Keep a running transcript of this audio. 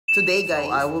Today guys,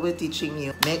 I will be teaching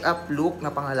you makeup look na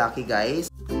panglalaki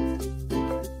guys.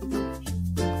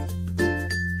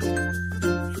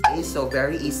 So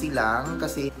very easy lang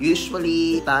kasi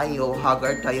usually tayo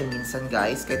haggard tayo minsan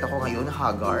guys. Kahit ako ngayon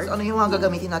haggard. Ano yung mga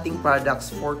gagamitin nating products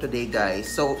for today guys?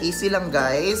 So easy lang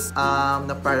guys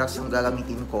na products yung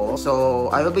gagamitin ko.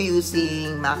 So I will be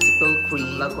using MAXI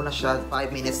cream. Lag ko na siya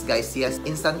 5 minutes guys. Yes,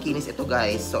 instant kinis ito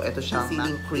guys. So ito siyang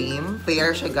sealing cream.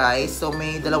 Fair siya guys. So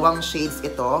may dalawang shades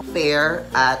ito. Fair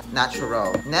at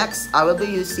natural. Next, I will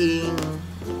be using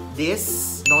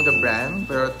this, know the brand,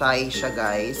 pero Thai siya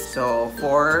guys. So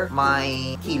for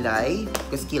my kilay,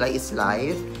 because kilay is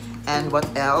live. And what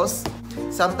else?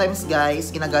 Sometimes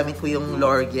guys, ginagamit ko yung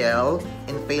L'Oreal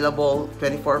Infallible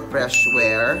 24 Fresh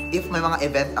Wear. If may mga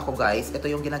event ako guys, ito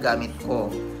yung ginagamit ko.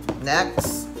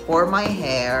 Next, for my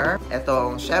hair,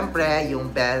 etong syempre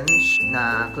yung bench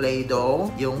na clay dough,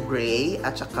 yung gray,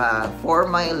 at saka for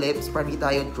my lips, para hindi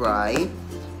tayo dry,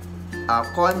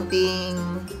 konting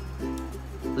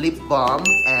lip balm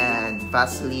and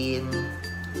Vaseline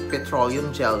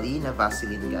petroleum jelly na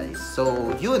Vaseline guys. So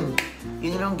yun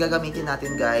yung gagamitin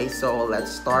natin guys. So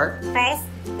let's start. First,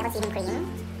 ito sealing cream.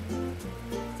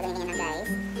 So ganyan na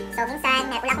guys. So minsan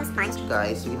wala akong sponge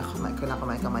guys. So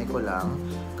kinakamay ko lang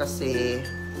kasi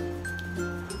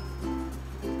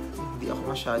hindi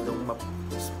ako masyadong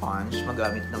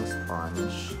magamit ng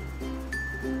sponge.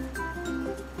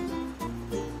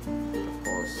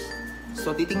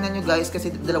 So, titingnan nyo guys,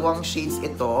 kasi dalawang shades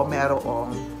ito.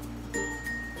 Merong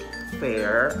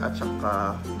fair at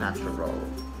saka natural.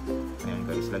 Ayan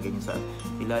guys, lagyan nyo sa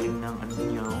ilalim ng ano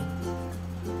nyo.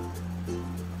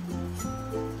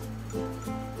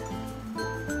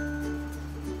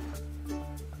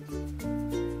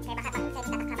 Kaya baka pag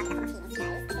tatakabak ako makinis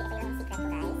guys. Kasi ito yung secret ko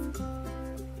guys.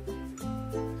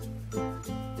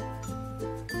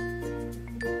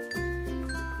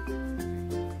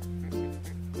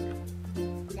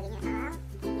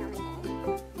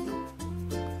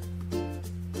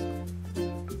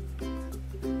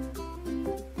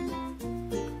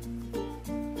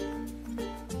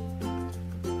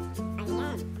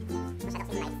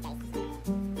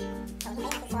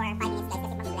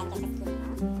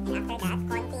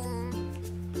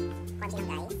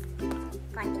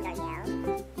 Konting L'Oreal.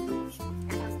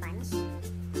 Lakas ng sponge.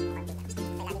 Konting lang. Sa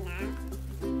ilalim na inyong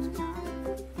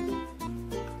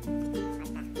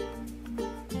mata.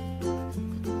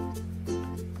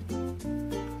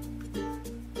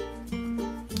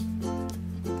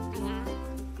 Ayan.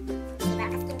 Diba?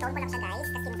 Ka-skin tone ko lang siya guys.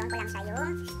 Ka-skin tone ko lang siya yung...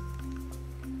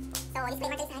 So,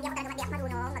 disclaimer guys, hindi ako talaga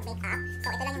marunong mag-makeup. So,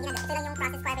 ito lang yung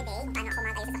process ko everyday. Kung paano ako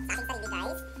matay sa aking sarili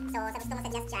guys. So, sa gusto mo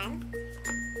suggest dyan.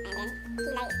 And then,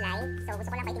 kilay is live. So, gusto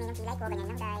ko lang paitinin yung kilay ko. Ganyan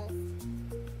lang, guys.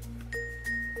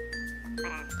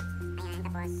 Para, ayan,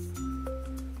 tapos.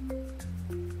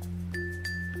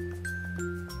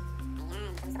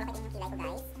 Ayan. So, gusto ko lang paitinin yung kilay ko,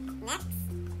 guys. Next,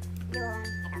 yung,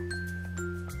 ito.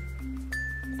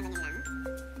 Isang ganyan lang.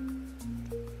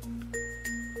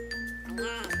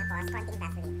 Ayan. Tapos, konting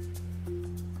Vaseline.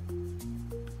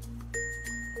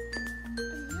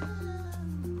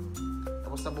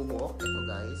 Sa bubok, ito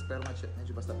guys, pero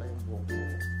medyo basta pa yung buhok ko.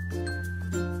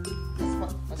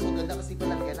 Mas maganda kasi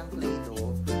palagyan ng clay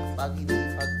dough pag hindi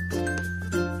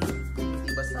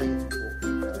basta yung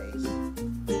buhok guys.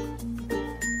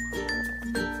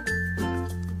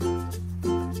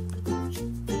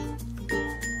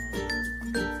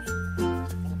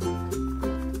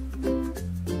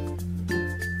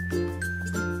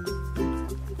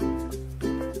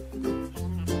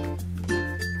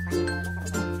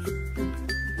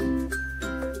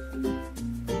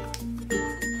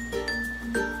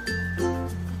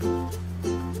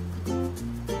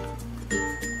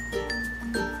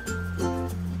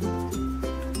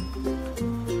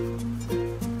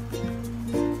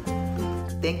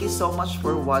 Thank you so much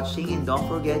for watching and don't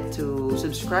forget to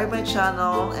subscribe my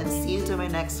channel and see you to my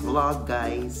next vlog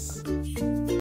guys.